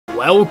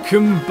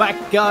Welcome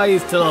back,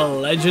 guys, to The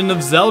Legend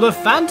of Zelda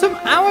Phantom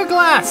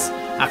Hourglass!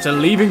 After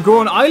leaving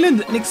Goron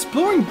Island and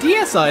exploring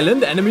DS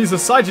Island, enemies of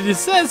sighted, it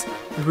says,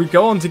 if we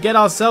go on to get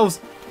ourselves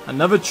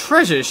another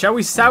treasure. Shall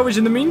we salvage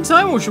in the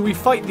meantime, or should we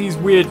fight these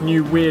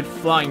weird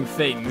flying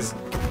things?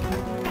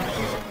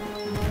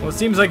 Well, it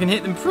seems I can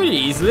hit them pretty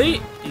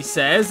easily, he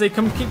says. They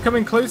keep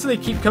coming closer, they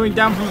keep coming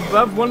down from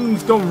above. One of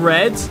them's gone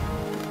red.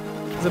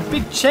 There's a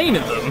big chain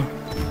of them.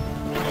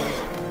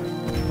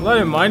 Well, I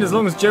don't mind, as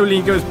long as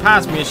Jolene goes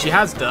past me as she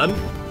has done.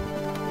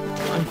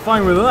 I'm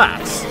fine with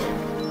that.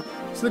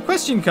 So the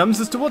question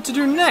comes as to what to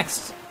do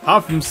next,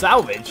 apart from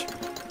salvage.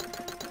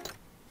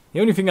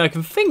 The only thing I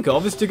can think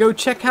of is to go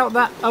check out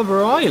that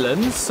other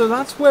island, so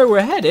that's where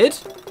we're headed.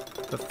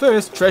 But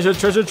first, treasure,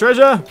 treasure,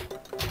 treasure!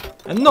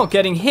 And not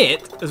getting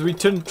hit as we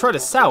try to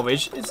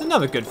salvage is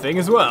another good thing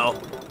as well.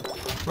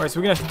 Right, so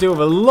we're going to have to deal with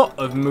a lot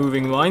of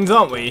moving lines,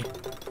 aren't we?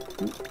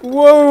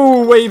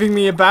 Whoa, waving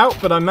me about,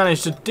 but I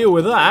managed to deal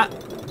with that.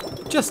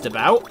 Just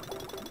about.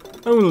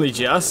 Only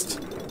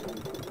just.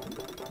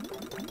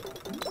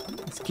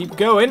 Let's keep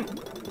going.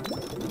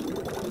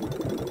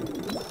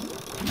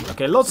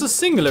 Okay, lots of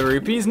singular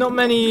rupees, not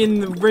many in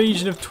the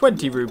region of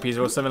 20 rupees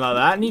or something like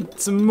that. I need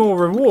some more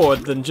reward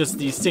than just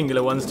these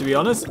singular ones, to be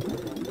honest.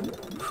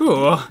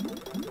 Whew.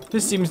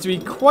 This seems to be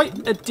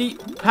quite a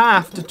deep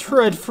path to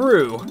tread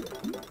through.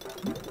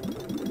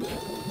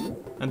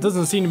 And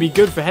doesn't seem to be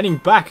good for heading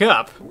back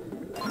up.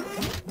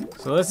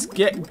 So let's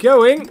get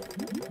going.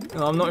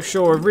 Well, I'm not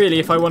sure really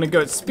if I want to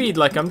go at speed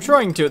like I'm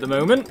trying to at the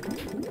moment.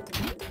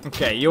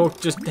 Okay, you're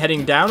just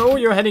heading down, or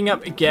you're heading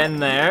up again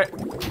there.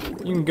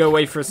 You can go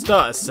away for a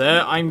starter,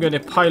 sir. I'm going to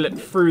pilot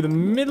through the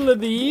middle of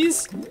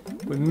these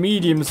with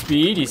medium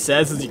speed, he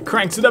says, as he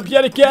cranks it up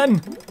yet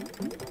again.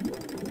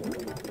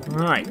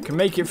 Right, can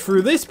make it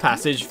through this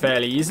passage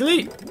fairly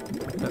easily.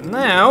 But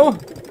now,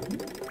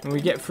 when we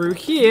get through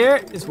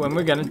here, is when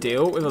we're going to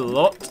deal with a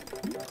lot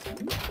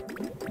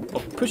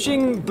of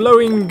pushing,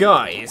 blowing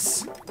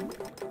guys.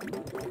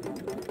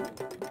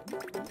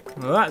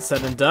 Well, that's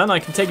said and done. I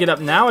can take it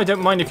up now. I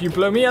don't mind if you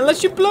blow me.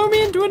 Unless you blow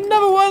me into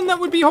another one, that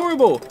would be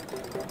horrible.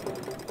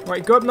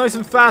 Right, go up nice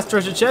and fast,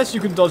 treasure chest.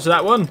 You can dodge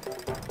that one.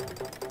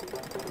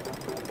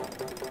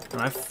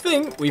 And I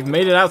think we've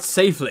made it out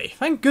safely.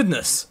 Thank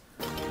goodness.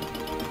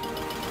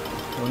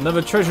 Well,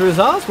 another treasure is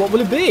ours. What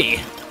will it be?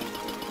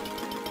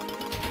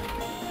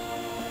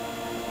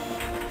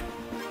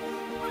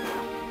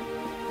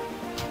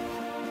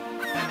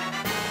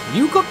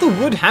 You got the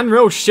wood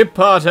handrail ship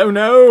part. Oh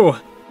no.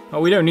 Oh,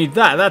 we don't need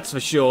that, that's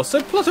for sure.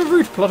 So plot a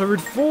route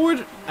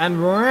forward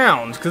and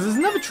round, because there's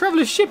another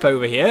traveller's ship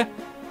over here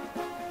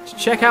to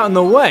check out on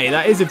the way.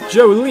 That is if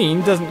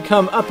Jolene doesn't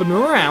come up and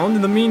around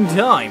in the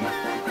meantime.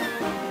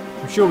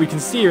 I'm sure we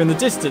can see her in the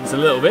distance a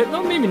little bit.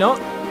 Well, maybe not.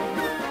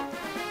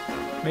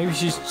 Maybe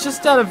she's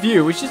just out of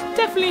view, which is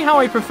definitely how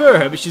I prefer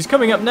her, but she's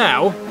coming up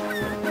now.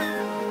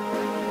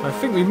 I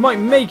think we might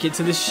make it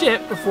to the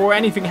ship before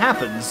anything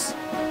happens.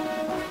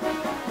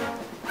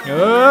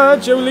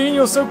 Jolene,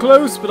 you're so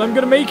close, but I'm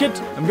gonna make it.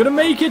 I'm gonna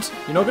make it.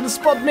 You're not gonna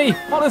spot me,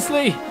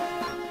 honestly.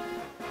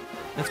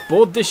 Let's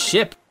board this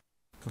ship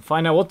and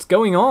find out what's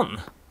going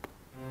on.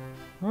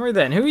 Alright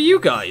then, who are you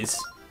guys?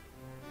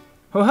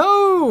 Ho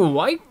ho!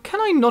 Why can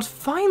I not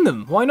find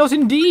them? Why not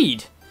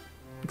indeed?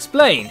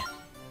 Explain.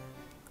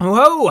 Ho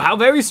ho! How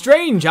very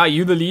strange. Are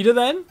you the leader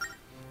then?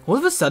 All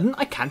of a sudden,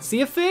 I can't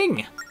see a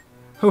thing.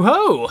 Ho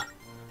ho!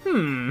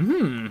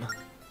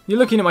 You're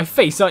looking at my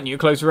face, aren't you,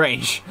 at close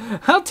range?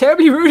 How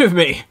terribly rude of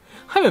me!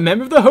 I'm a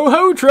member of the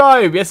Ho-Ho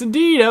tribe! Yes,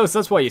 indeed! Oh, so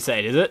that's why you say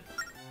it, is it?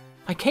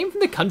 I came from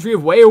the country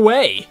of way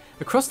away,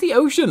 across the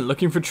ocean,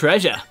 looking for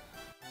treasure.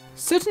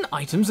 Certain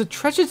items are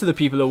treasure to the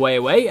people of way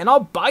away, and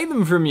I'll buy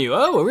them from you.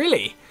 Oh,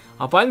 really?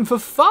 I'll buy them for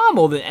far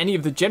more than any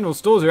of the general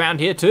stores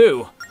around here,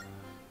 too.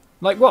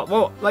 Like what?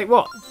 Like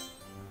what?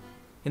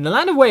 In the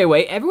land of way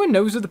away, everyone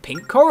knows of the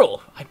pink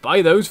coral. I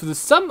buy those for the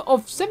sum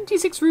of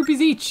 76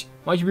 rupees each.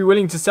 Might you be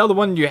willing to sell the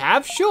one you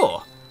have?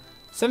 Sure.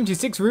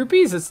 76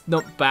 rupees? That's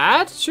not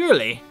bad,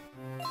 surely.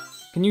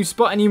 Can you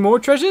spot any more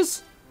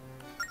treasures?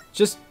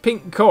 Just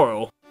pink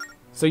coral.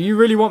 So you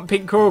really want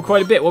pink coral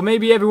quite a bit. Well,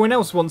 maybe everyone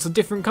else wants a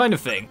different kind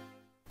of thing.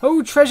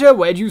 Oh, treasure,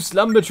 where do you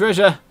slumber,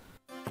 treasure?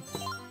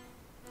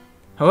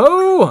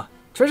 Oh,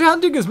 treasure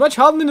hunting is much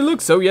harder than it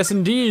looks. Oh, yes,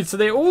 indeed. So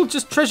they're all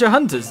just treasure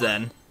hunters,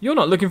 then. You're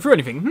not looking for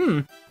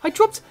anything. I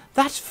dropped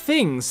that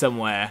thing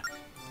somewhere.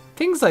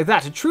 Things like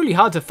that are truly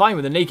hard to find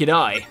with the naked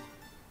eye.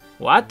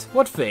 What?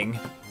 What thing?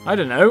 I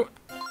don't know.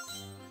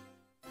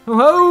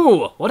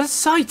 Oh, what a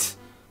sight!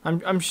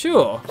 I'm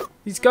sure.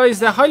 These guys,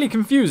 they're highly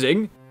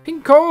confusing.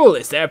 Pink coral!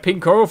 Is there a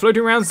pink coral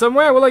floating around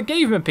somewhere? Well, I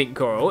gave him a pink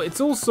coral.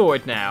 It's all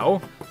sorted now.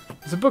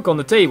 There's a book on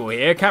the table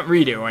here. Can't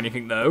read it or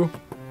anything, though.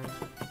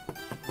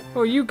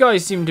 Well, you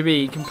guys seem to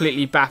be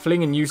completely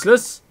baffling and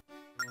useless.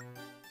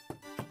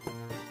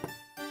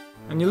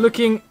 And you're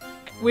looking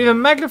with a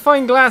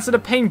magnifying glass at a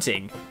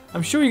painting.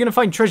 I'm sure you're going to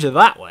find treasure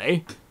that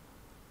way.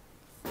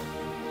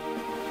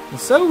 And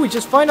so we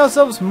just find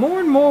ourselves more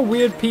and more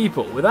weird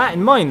people. With that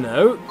in mind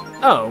though,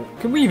 oh,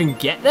 can we even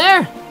get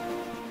there?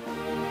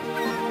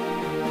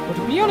 Well,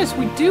 to be honest,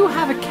 we do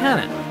have a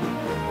cannon.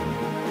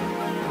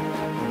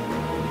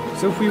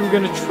 So if we were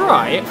going to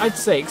try, I'd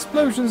say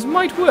explosions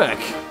might work.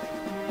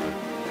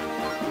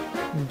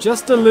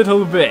 Just a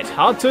little bit.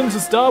 Hard turn to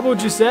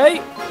starboard, you say?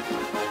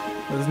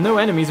 Well, there's no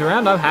enemies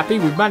around, I'm happy.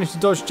 We've managed to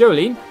dodge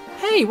Jolene.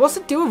 Hey, what's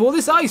the deal with all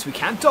this ice? We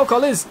can't dock,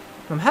 Oliz.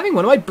 I'm having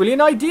one of my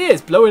brilliant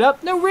ideas. Blow it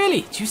up? No,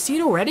 really. Do you see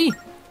it already?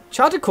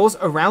 Chart a course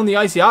around the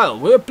icy isle.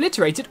 We'll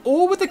obliterate it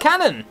all with the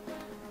cannon.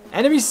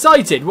 Enemy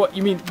sighted. What,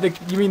 you mean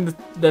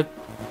the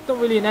not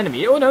really an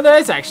enemy. Oh no, there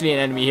is actually an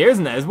enemy here,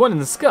 isn't there? There's one in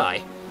the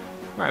sky.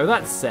 Right, well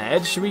that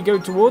said, should we go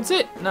towards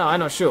it? No,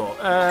 I'm not sure.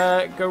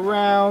 Go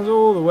round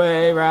all the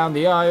way around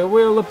the isle.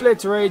 We'll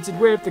obliterate it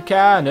with the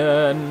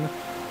cannon.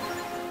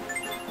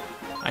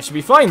 I should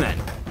be fine then,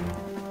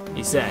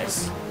 he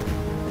says.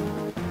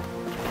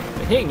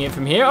 But hitting it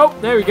from here. Oh,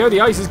 there we go. The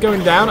ice is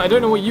going down. I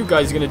don't know what you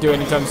guys are going to do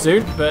anytime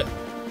soon, but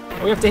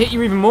we have to hit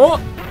you even more.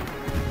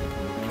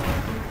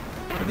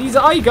 But these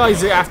eye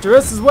guys are after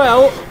us as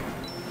well.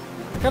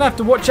 I'm gonna have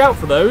to watch out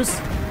for those.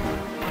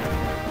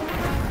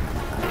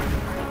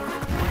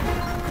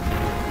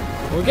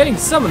 Well, we're getting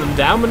some of them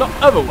down, but not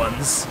other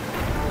ones.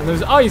 And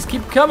those eyes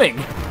keep coming.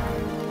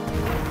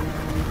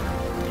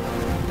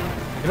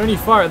 I can only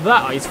fire at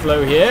that ice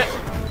flow here.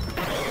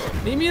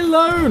 Leave me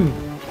alone.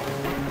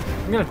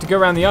 I'm gonna have to go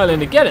around the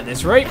island again at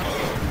this rate.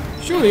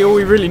 Surely all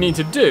we really need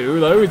to do,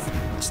 though, is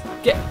just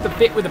get the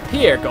bit with the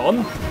pier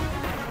gone.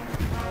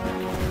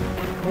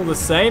 All the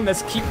same,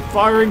 let's keep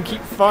firing,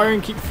 keep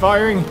firing, keep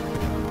firing.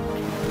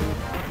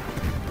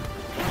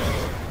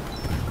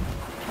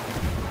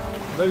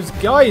 Those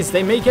guys,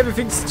 they make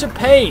everything such a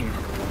pain.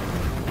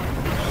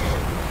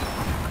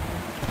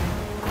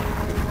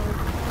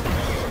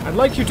 I'd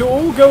like you to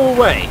all go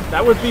away.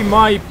 That would be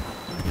my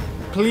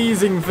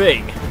pleasing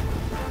thing.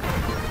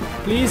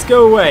 Please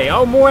go away.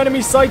 Oh, more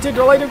enemies sighted.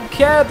 Well, I don't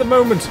care at the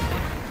moment.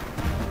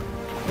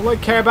 All I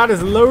care about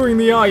is lowering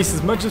the ice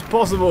as much as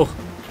possible.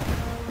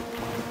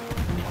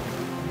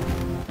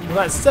 Well,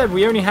 that said,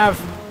 we only have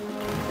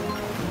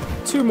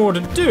 2 more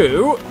to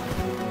do.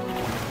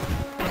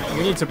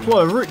 We need to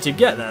plot a route to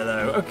get there,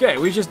 though. Okay,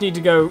 we just need to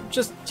go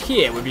just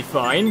here would be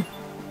fine.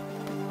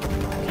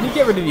 Can you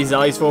get rid of these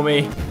eyes for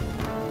me?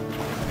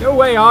 Go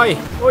away, eye.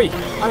 Oi,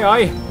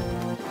 eye.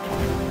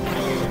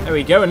 There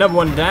we go, another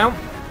one down.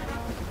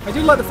 I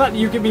do like the fact that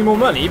you give me more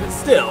money, but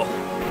still.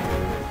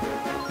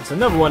 It's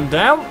another one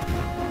down.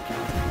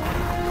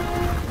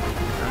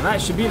 And that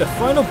should be the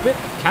final bit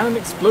of cannon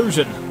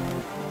explosion.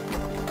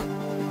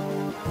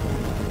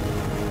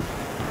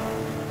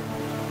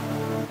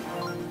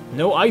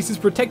 No ice is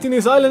protecting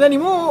this island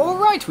anymore.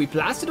 Alright, we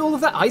blasted all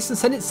of that ice and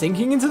sent it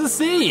sinking into the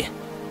sea.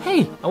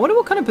 Hey, I wonder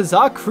what kind of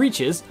bizarre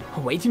creatures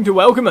are waiting to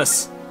welcome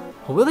us.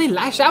 Or will they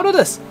lash out at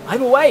us?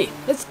 Either way,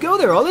 let's go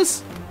there,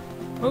 Oliz.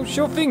 Oh,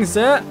 sure thing,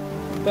 sir.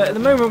 But at the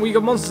moment we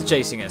got monsters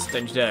chasing us,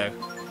 don't you know?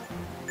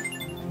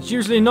 It's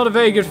usually not a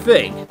very good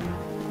thing.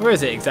 Where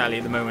is it exactly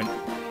at the moment?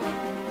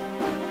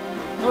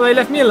 Oh, they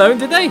left me alone,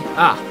 did they?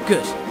 Ah,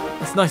 good.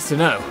 That's nice to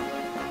know.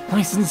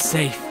 Nice and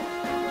safe.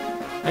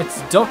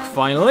 Let's dock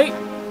finally.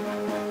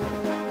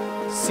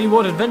 See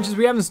what adventures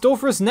we have in store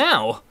for us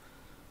now.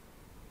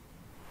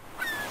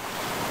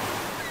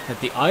 At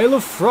the Isle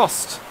of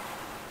Frost.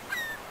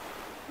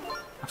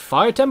 A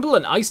fire temple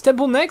and ice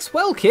temple next?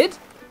 Well, kid.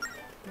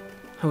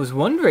 I was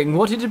wondering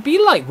what it'd be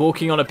like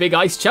walking on a big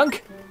ice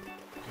chunk.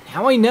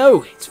 Now I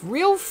know. It's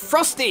real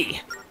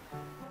frosty.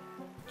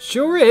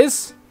 Sure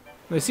is.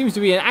 There seems to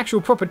be an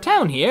actual proper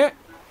town here.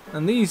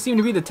 And these seem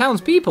to be the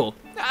townspeople.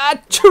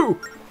 Achoo!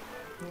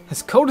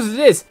 As cold as it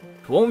is,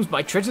 it warms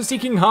my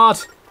treasure-seeking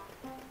heart.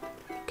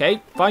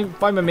 Okay,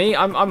 fine with me.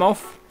 I'm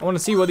off. I want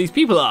to see what these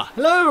people are.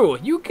 Hello,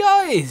 you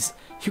guys.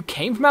 You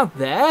came from out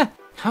there?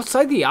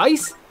 Outside the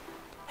ice?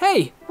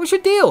 Hey, what's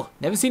your deal?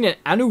 Never seen an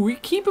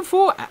Anouki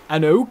before?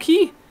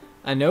 Anouki?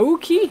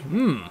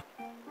 Anouki?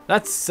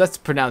 That's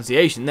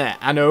pronunciation there.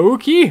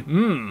 Anouki?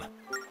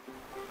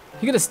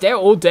 You gonna stare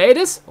all day at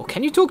us? Or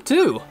can you talk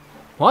too?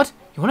 What?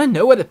 You wanna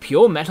know where the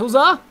pure metals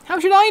are? How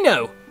should I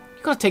know?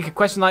 You gotta take a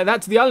question like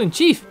that to the island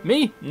chief.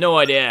 Me? No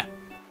idea.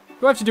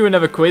 Do I have to do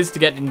another quiz to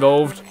get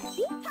involved?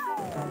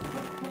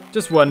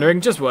 Just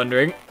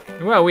wondering.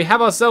 Well, we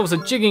have ourselves a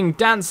jigging,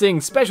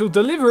 dancing special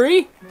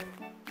delivery.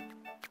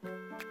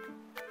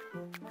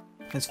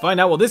 Let's find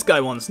out what this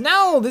guy wants.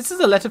 Now, this is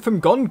a letter from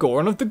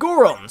Gongoron of the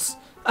Gorons.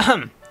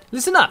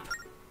 Listen up.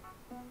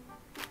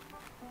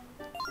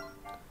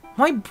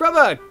 My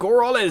brother,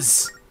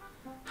 Gorolis.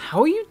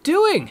 How are you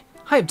doing?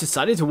 I have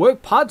decided to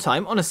work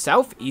part-time on a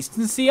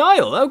southeastern sea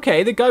isle.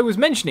 Okay, the guy was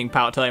mentioning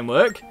part-time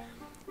work.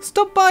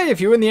 Stop by if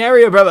you're in the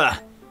area, brother.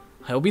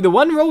 I'll be the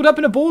one rolled up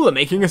in a ball and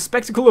making a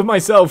spectacle of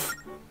myself.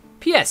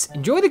 P.S.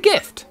 Enjoy the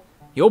gift.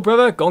 Your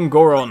brother,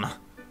 Gongoron.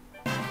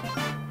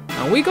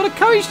 And we got a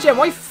courage gem.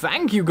 Why,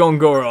 thank you,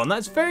 Gongoron.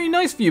 That's very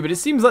nice for you, but it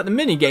seems like the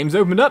mini-game's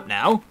opened up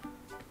now.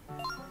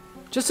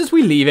 Just as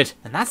we leave it,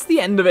 and that's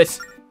the end of it.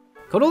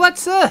 Got all that,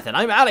 sir? Then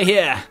I'm out of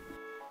here.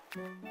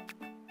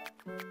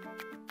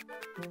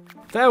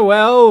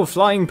 Farewell,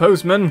 flying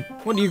postman.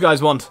 What do you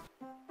guys want?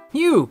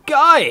 You,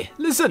 guy,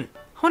 listen.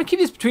 I want to keep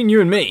this between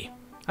you and me.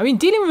 I've been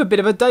dealing with a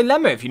bit of a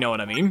dilemma, if you know what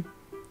I mean.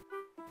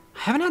 I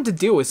haven't had to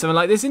deal with something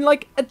like this in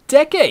like a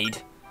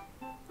decade.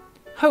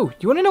 Oh,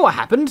 you want to know what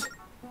happened?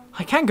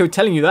 I can't go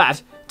telling you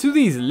that. Do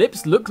these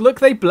lips look like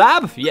they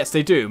blab? Yes,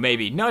 they do,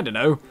 maybe. No, I don't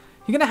know.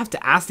 You're going to have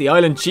to ask the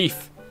island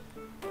chief.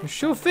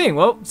 Sure thing.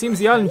 Well, seems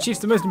the island chief's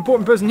the most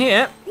important person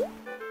here.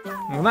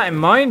 With that in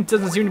mind,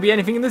 doesn't seem to be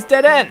anything in this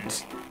dead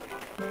end.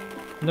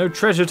 No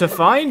treasure to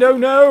find? Oh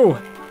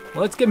no!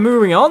 Well, let's get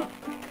moving on.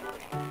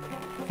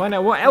 Find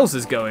out what else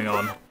is going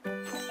on.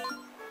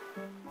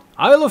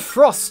 Isle of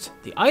Frost.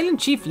 The island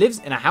chief lives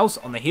in a house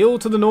on the hill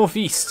to the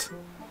northeast.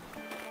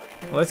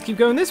 Well, let's keep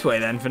going this way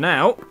then for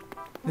now.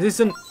 Is this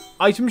an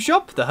item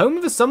shop? The home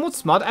of the somewhat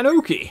smart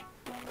Anouki.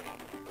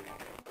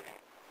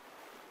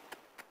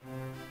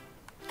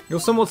 You're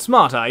somewhat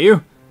smart, are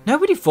you?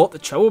 Nobody thought the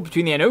trouble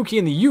between the Anouki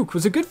and the Yook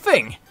was a good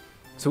thing.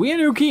 So we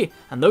Anouki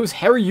and those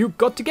hairy Yook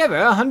got together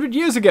 100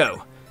 years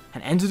ago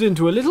and entered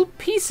into a little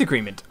peace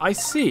agreement. I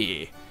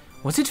see.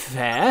 Was it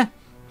fair?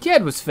 Yeah,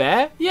 it was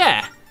fair.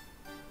 Yeah.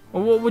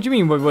 Well, what do you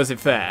mean, was it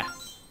fair?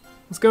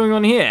 What's going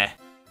on here?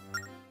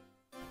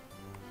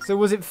 So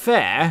was it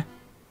fair?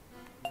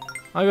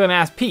 I'm going to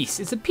ask peace.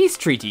 It's a peace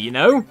treaty, you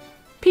know?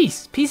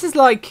 Peace. Peace is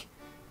like...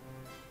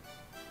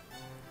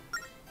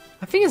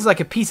 I think it's like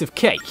a piece of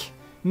cake.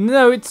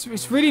 No,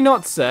 it's really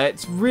not, sir.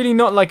 It's really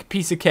not like a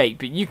piece of cake,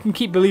 but you can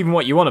keep believing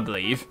what you want to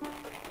believe.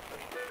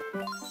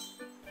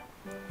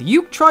 The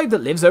Yook tribe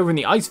that lives over in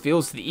the ice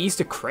fields to the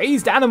east are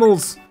crazed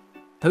animals.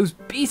 Those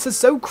beasts are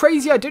so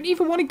crazy I don't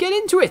even want to get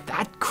into it.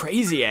 That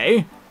crazy,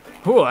 eh?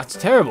 Oh, that's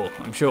terrible,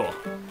 I'm sure.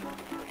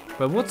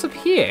 But what's up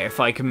here if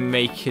I can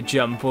make a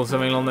jump or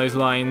something along those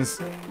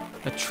lines?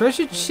 A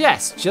treasure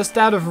chest just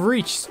out of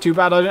reach. It's too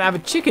bad I don't have a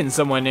chicken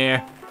somewhere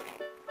near.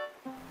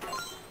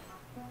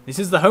 This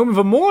is the home of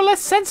a more or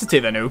less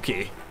sensitive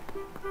Anouki.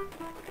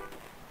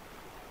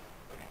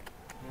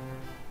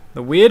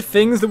 The weird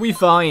things that we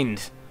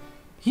find.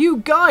 You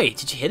guy,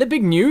 did you hear the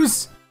big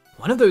news?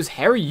 One of those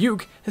hairy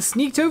Yook has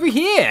sneaked over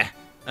here.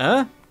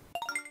 Huh?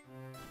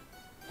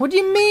 What do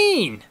you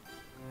mean?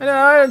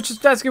 I'm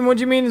just asking what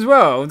you mean as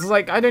well. It's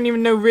like, I don't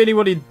even know really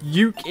what a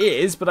Yook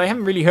is, but I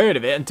haven't really heard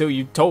of it until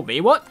you told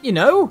me. What? You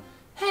know?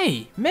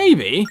 Hey,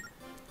 maybe.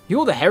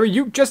 You're the hairy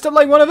Yook dressed up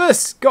like one of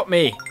us. Got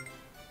me.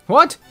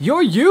 What?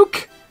 You're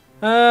Yook?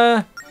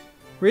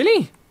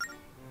 Really?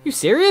 You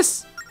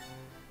serious?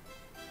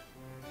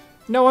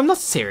 No, I'm not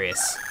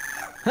serious.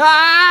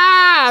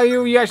 Ah!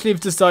 You actually have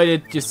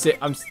decided just sit.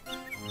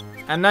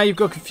 And now you've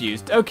got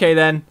confused. Okay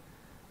then.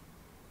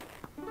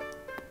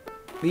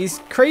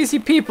 These crazy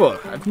people.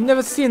 I've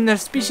never seen their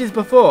species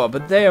before,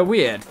 but they are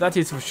weird. That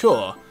is for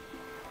sure.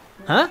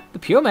 Huh? The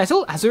pure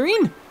metal?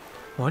 Azurine?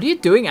 What are you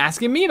doing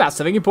asking me about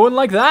something important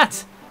like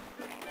that?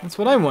 That's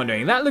what I'm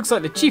wondering. That looks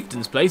like the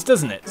chieftain's place,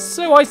 doesn't it?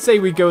 So I say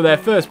we go there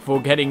first before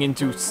getting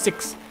into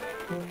 6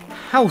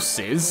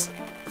 houses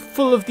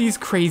full of these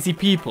crazy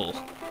people.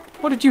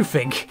 What did you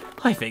think?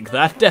 I think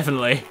that,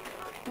 definitely.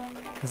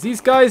 Because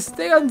these guys,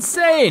 they're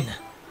insane.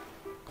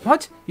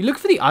 What? You look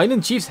for the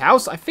island chief's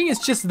house? I think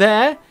it's just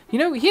there. You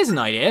know, here's an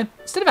idea.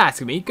 Instead of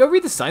asking me, go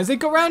read the signs they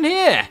got around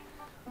here.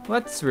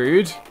 Well, that's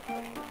rude.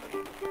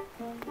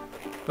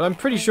 But I'm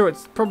pretty sure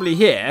it's probably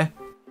here.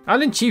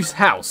 Island chief's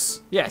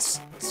house.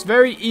 Yes. It's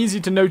very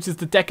easy to notice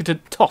the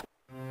decadent top.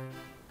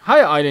 Hi,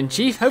 Island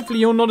Chief. Hopefully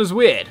you're not as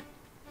weird.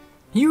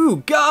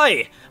 You,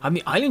 guy! I'm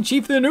the Island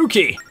Chief of the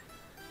Anouki.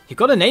 You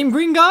got a name,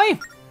 green guy?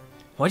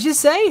 What'd you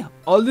say?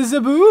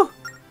 Olizaboo?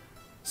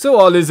 So,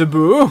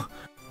 Olizaboo?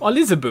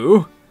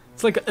 Olizaboo?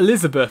 It's like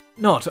Elizabeth,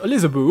 not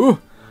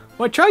Olizaboo.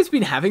 My tribe's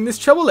been having this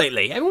trouble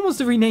lately. Everyone wants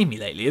to rename me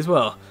lately as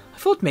well. I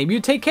thought maybe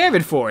you'd take care of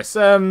it for us.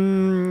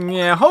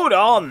 Yeah, hold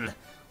on.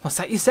 What's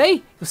that you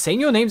say? You're saying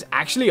your name's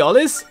actually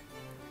Oliz?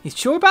 You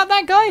sure about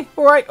that, guy?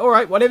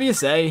 Alright, whatever you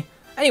say.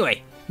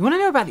 Anyway, you want to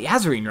know about the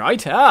Azurine,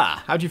 right?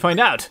 Ah, how'd you find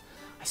out?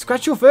 I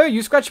scratch your fur,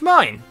 you scratch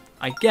mine.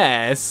 I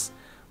guess.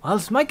 Well,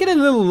 this might get a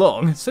little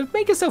long, so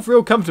make yourself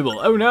real comfortable.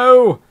 Oh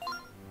no!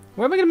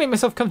 Where am I going to make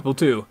myself comfortable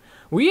too?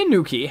 We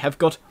Anouki have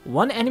got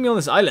one enemy on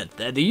this island.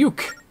 They're the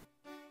Yook.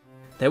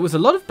 There was a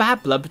lot of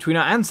bad blood between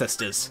our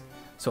ancestors.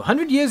 So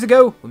 100 years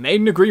ago, we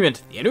made an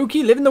agreement. The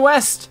Anouki live in the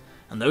west,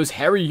 and those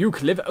hairy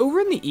Yook live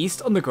over in the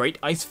east on the Great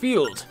Ice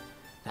Field.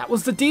 That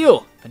was the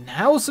deal, but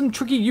now some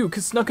tricky Yook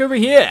has snuck over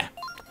here.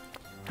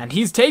 And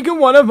he's taken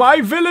one of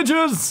my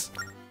villagers!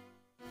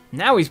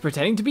 Now he's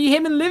pretending to be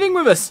him and living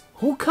with us,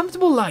 all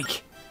comfortable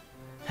like.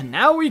 And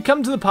now we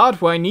come to the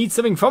part where I need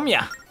something from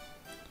ya.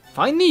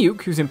 Find the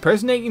Yook who's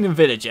impersonating the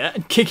villager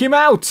and kick him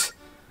out!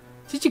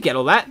 Did you get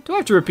all that? Do I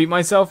have to repeat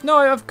myself? No,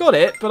 I've got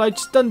it, but I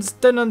just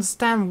don't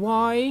understand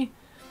why.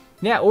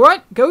 Yeah,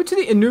 alright, go to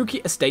the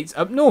Anouki estates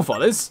up north,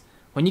 Oliz.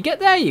 When you get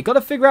there, you gotta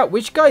figure out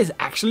which guy is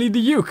actually the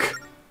Yook.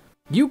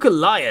 Yook are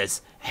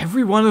liars,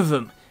 every one of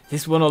them.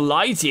 This one will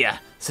lie to you,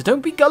 so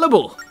don't be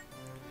gullible.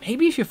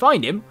 Maybe if you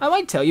find him, I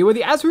might tell you where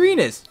the Azurine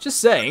is, just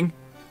saying.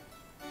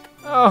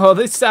 Oh,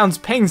 this sounds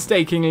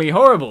painstakingly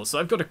horrible, so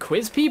I've got to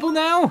quiz people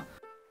now?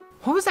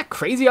 What was that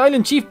crazy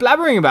island chief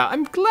blabbering about?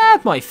 I'm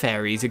glad my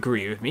fairies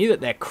agree with me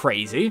that they're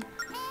crazy.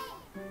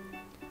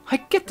 I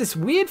get this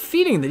weird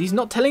feeling that he's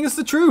not telling us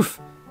the truth.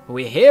 But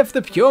we're here for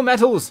the pure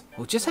metals.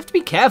 We'll just have to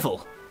be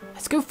careful.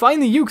 Let's go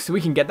find the Yook so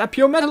we can get that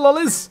pure metal,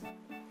 Oliz.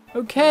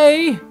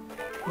 Okay.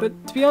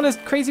 But to be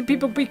honest, crazy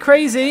people be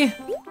crazy.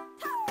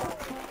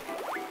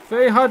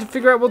 Very hard to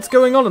figure out what's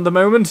going on at the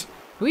moment.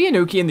 We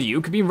Anouki and the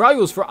Yook have been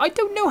rivals for I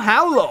don't know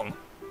how long.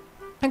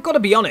 I've got to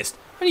be honest,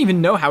 I don't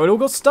even know how it all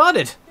got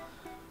started.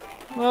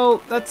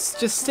 Well, that's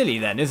just silly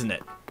then, isn't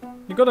it?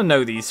 You've got to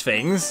know these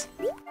things.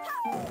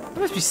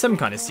 There must be some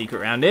kind of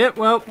secret around here.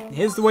 Well,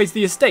 here's the way to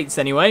the estates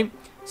anyway.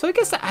 So I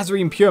guess that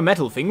Azarine pure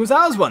metal thing was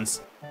ours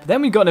once. But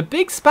then we got in a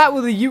big spat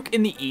with the Yook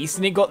in the east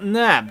and it got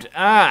nabbed.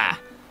 Ah,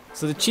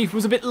 so the chief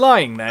was a bit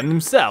lying then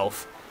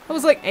himself. That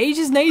was like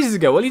ages and ages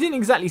ago. Well, he didn't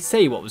exactly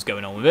say what was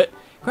going on with it.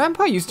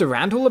 Grandpa used to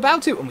rant all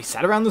about it when we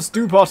sat around the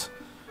stew pot.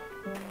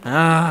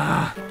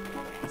 Ah,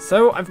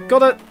 so I've got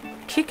to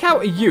kick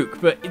out a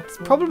Yook, but it's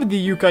probably the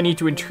Yook I need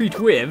to entreat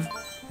with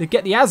to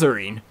get the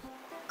Azarine.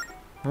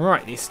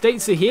 Right, the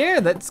estates are here.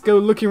 Let's go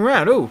looking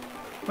around. Oh,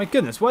 my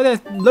goodness, why are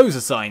there loads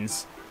of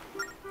signs?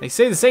 They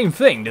say the same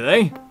thing, do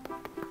they?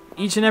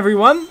 Each and every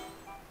one?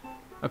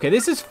 Okay,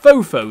 this is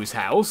Fofo's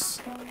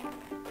house.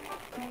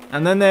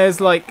 And then there's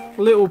like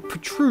little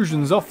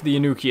protrusions off the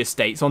Anouki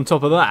estates on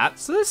top of that.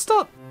 So let's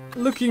start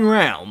looking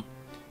around.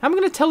 I'm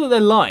going to tell that they're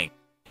lying.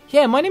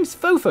 Yeah, my name's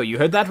Fofo, you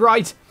heard that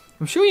right.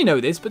 I'm sure you know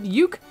this, but the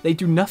Yook, they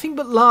do nothing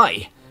but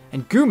lie.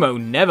 And Gumo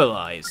never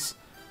lies.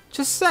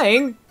 Just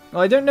saying.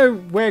 Well, I don't know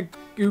where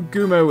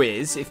Gumo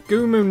is. If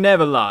Gumo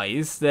never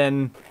lies,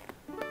 then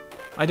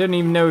I don't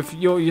even know if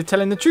you're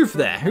telling the truth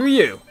there. Who are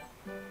you?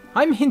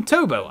 I'm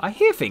Hintobo. I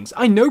hear things.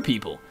 I know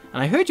people.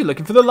 And I heard you're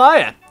looking for the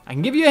liar. I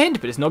can give you a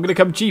hint, but it's not going to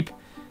come cheap.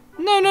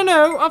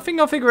 No. I think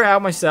I'll figure it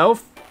out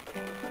myself.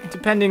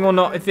 Depending or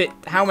not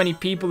how many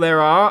people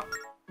there are.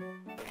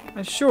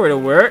 I'm sure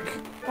it'll work.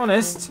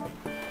 Honest.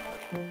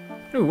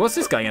 Ooh, what's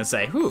this guy going to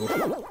say?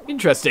 Ooh,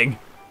 interesting.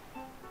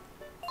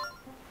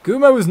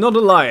 Gumo is not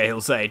a liar,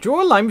 he'll say.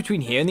 Draw a line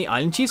between here and the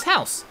island chief's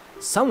house.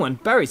 Someone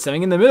buried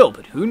something in the middle,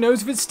 but who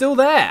knows if it's still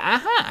there?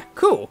 Aha,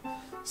 cool.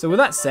 So with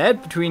that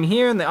said, between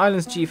here and the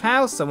island's chief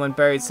house, someone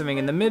buried something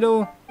in the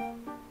middle.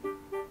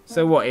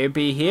 So what, it'd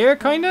be here,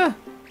 kinda?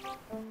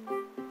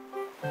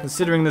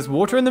 Considering there's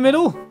water in the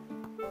middle?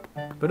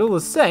 But all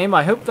the same,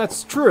 I hope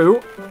that's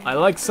true. I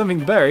like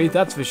something buried,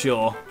 that's for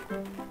sure.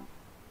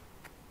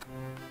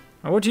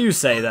 Now, what do you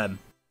say then?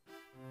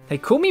 They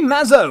call me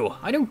Mazzo.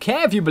 I don't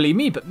care if you believe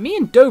me, but me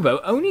and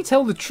Dobo only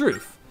tell the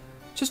truth.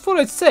 Just thought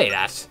I'd say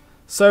that.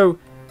 So,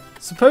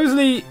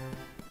 supposedly,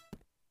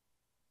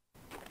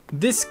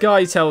 this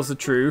guy tells the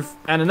truth,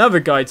 and another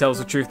guy tells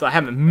the truth that I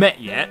haven't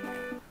met yet,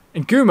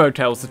 and Gumo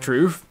tells the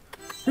truth.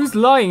 Who's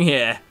lying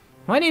here?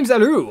 My name's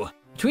Alu.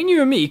 Between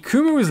you and me,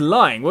 Kumo is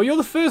lying. Well, you're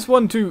the first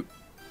one to,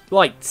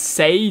 like,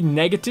 say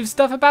negative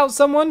stuff about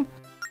someone.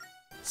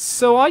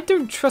 So I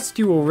don't trust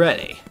you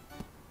already.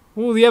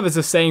 All the others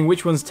are saying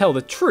which ones tell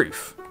the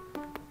truth.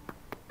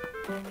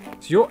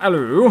 So you're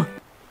Alu.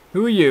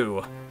 Who are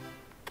you?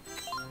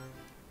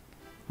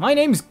 My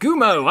name's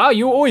Gumo. Ah,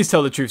 you always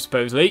tell the truth,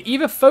 supposedly.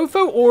 Either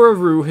Fofo or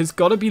Aru has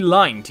got to be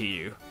lying to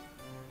you.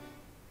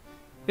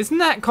 Isn't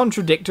that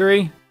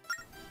contradictory?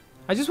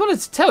 I just wanted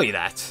to tell you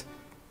that.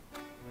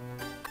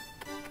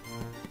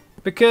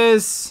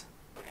 Because...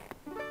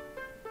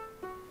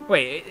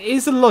 wait,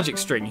 is a logic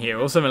string here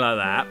or something like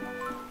that?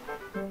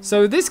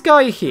 So this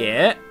guy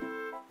here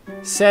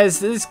says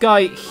that this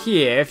guy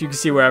here, if you can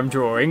see where I'm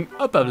drawing,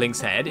 above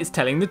Link's head, is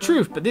telling the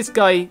truth. But this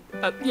guy,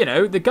 you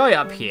know, the guy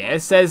up here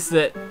says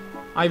that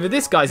either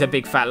this guy's a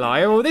big fat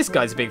liar or this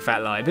guy's a big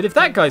fat liar. But if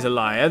that guy's a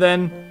liar,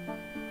 then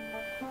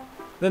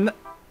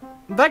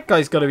that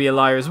guy's got to be a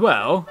liar as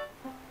well.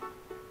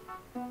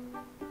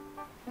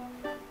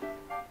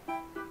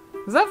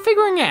 Is that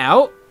figuring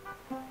out?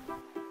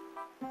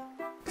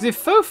 Because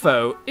if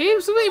Fofo,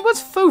 it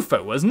was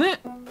Fofo, wasn't it?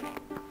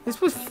 This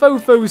was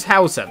Fofo's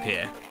house up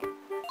here.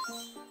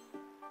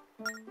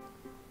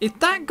 If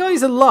that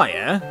guy's a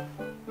liar,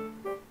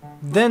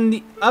 then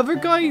the other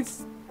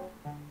guy's...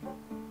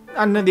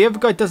 and the other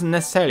guy doesn't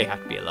necessarily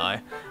have to be a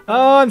liar.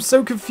 Oh, I'm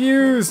so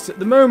confused. At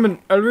the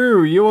moment,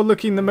 Aru, you're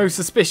looking the most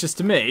suspicious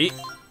to me.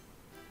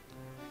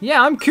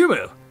 Yeah, I'm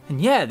Kumu.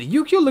 And yeah, the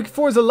Yook you're looking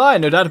for is a liar,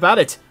 no doubt about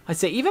it. I'd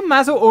say either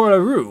Mazo or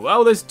Aru.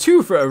 Oh, there's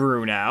two for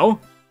Aru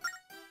now.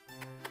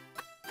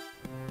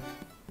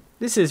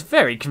 This is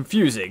very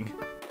confusing.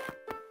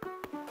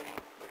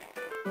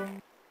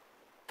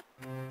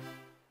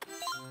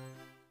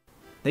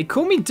 They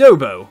call me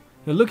Dobo.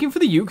 You're looking for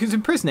the Yook who's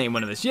impersonating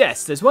one of us.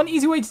 Yes, there's one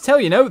easy way to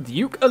tell, you know. The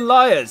Yook are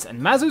liars, and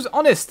Mazo's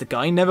honest. The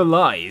guy never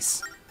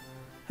lies.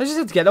 I just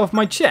have to get off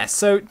my chest.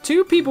 So,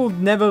 two people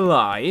never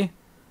lie.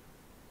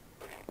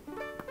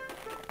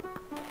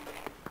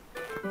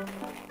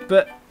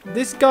 But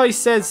this guy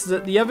says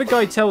that the other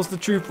guy tells the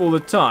truth all the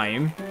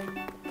time.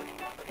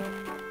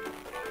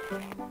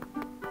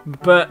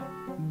 But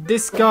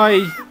this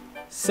guy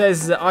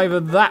says that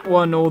either that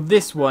one or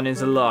this one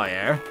is a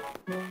liar.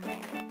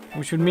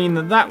 Which would mean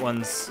that that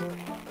one's...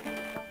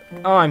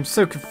 oh, I'm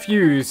so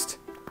confused.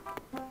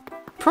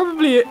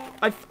 Probably...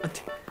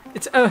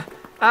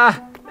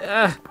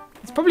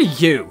 It's probably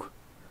you.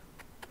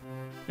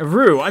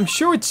 Rue, I'm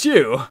sure it's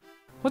you.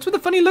 What's with the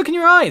funny look in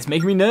your eyes?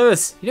 Making me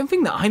nervous. You don't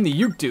think that I'm the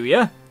Yook, do you?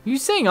 Are you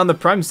saying I'm the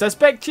prime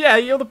suspect? Yeah,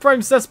 you're the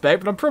prime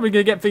suspect, but I'm probably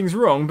going to get things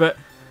wrong, but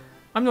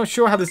I'm not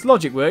sure how this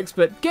logic works,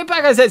 but get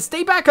back, I said.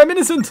 Stay back, I'm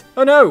innocent.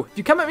 Oh no, if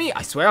you come at me,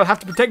 I swear I'll have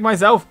to protect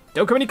myself.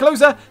 Don't come any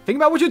closer. Think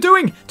about what you're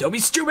doing. Don't be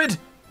stupid.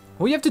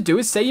 All you have to do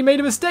is say you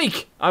made a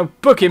mistake. I'll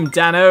book him,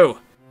 Dano.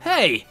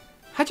 Hey,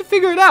 how'd you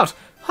figure it out?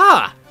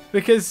 Ha!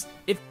 Because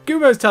if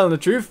Gumo's telling the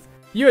truth,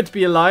 you had to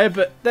be a liar,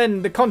 but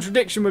then the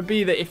contradiction would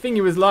be that if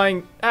Thingy was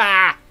lying...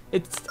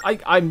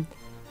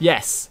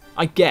 Yes,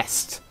 I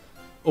guessed.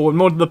 Or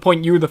more to the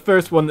point, you were the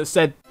first one that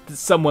said that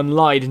someone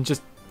lied and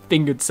just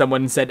fingered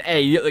someone and said,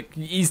 hey, look,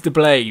 he's to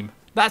blame.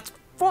 That's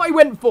what I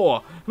went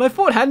for. And I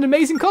thought it had an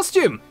amazing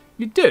costume.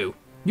 You do.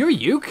 You're a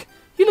Yook.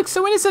 You look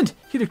so innocent.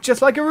 You look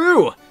just like a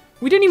Roo.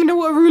 We don't even know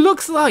what a Roo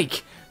looks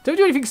like. Don't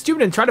do anything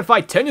stupid and try to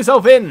fight. Turn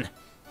yourself in.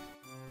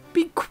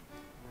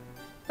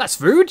 That's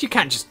rude. You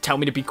can't just tell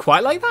me to be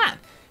quiet like that.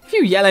 If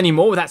you yell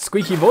anymore with that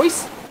squeaky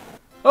voice.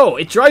 Oh,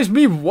 it drives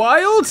me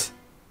wild.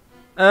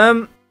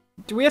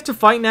 Do we have to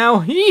fight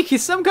now? Eek,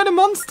 he's some kind of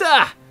monster.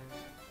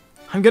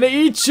 I'm gonna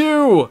eat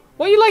you.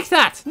 Why are you like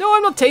that? No,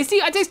 I'm not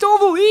tasty. I taste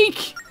awful.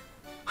 Eek.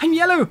 I'm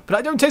yellow, but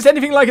I don't taste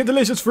anything like a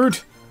delicious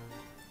fruit.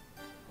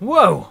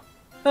 Whoa.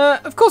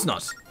 Of course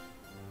not.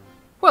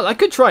 Well, I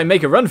could try and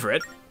make a run for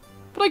it.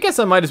 But I guess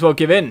I might as well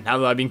give in, now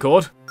that I've been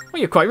caught. Well,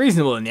 you're quite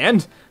reasonable in the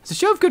end. As a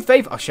show of good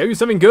faith, I'll show you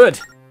something good.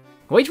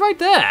 Wait right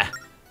there.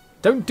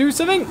 Don't do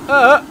something.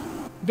 A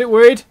bit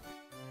worried.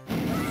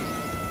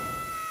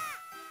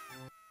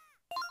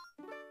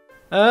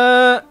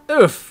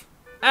 Oof.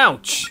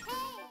 Ouch.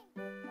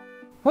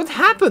 What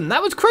happened?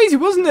 That was crazy,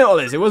 wasn't it,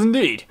 Oliz? It was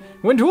indeed.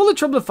 We went to all the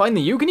trouble to find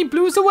the Yook and he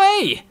blew us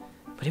away.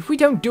 But if we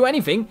don't do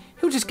anything,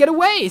 he'll just get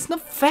away. It's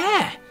not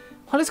fair.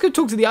 Well, let's go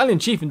talk to the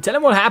island chief and tell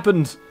him what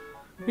happened.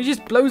 He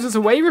just blows us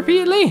away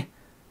repeatedly?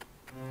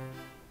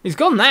 He's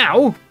gone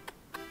now.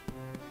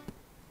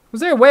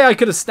 Was there a way I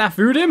could have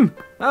snafu'd him?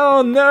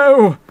 Oh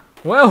no.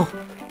 Well,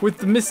 with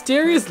the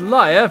mysterious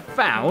liar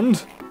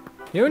found,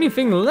 the only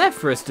thing left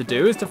for us to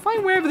do is to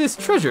find wherever this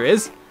treasure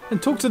is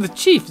and talk to the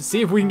chief to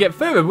see if we can get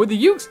further with the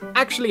Yooks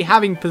actually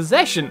having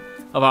possession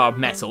of our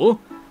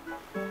metal.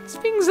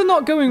 Things are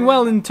not going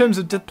well in terms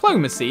of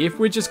diplomacy if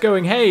we're just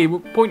going, hey, we're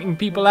pointing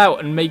people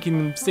out and making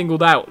them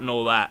singled out and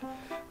all that.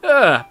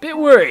 Bit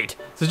worried.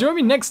 So join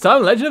me next time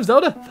on Legend of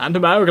Zelda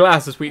Phantom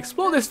Hourglass as we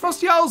explore this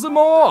Frosty Isle some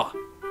more.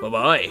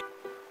 Bye-bye.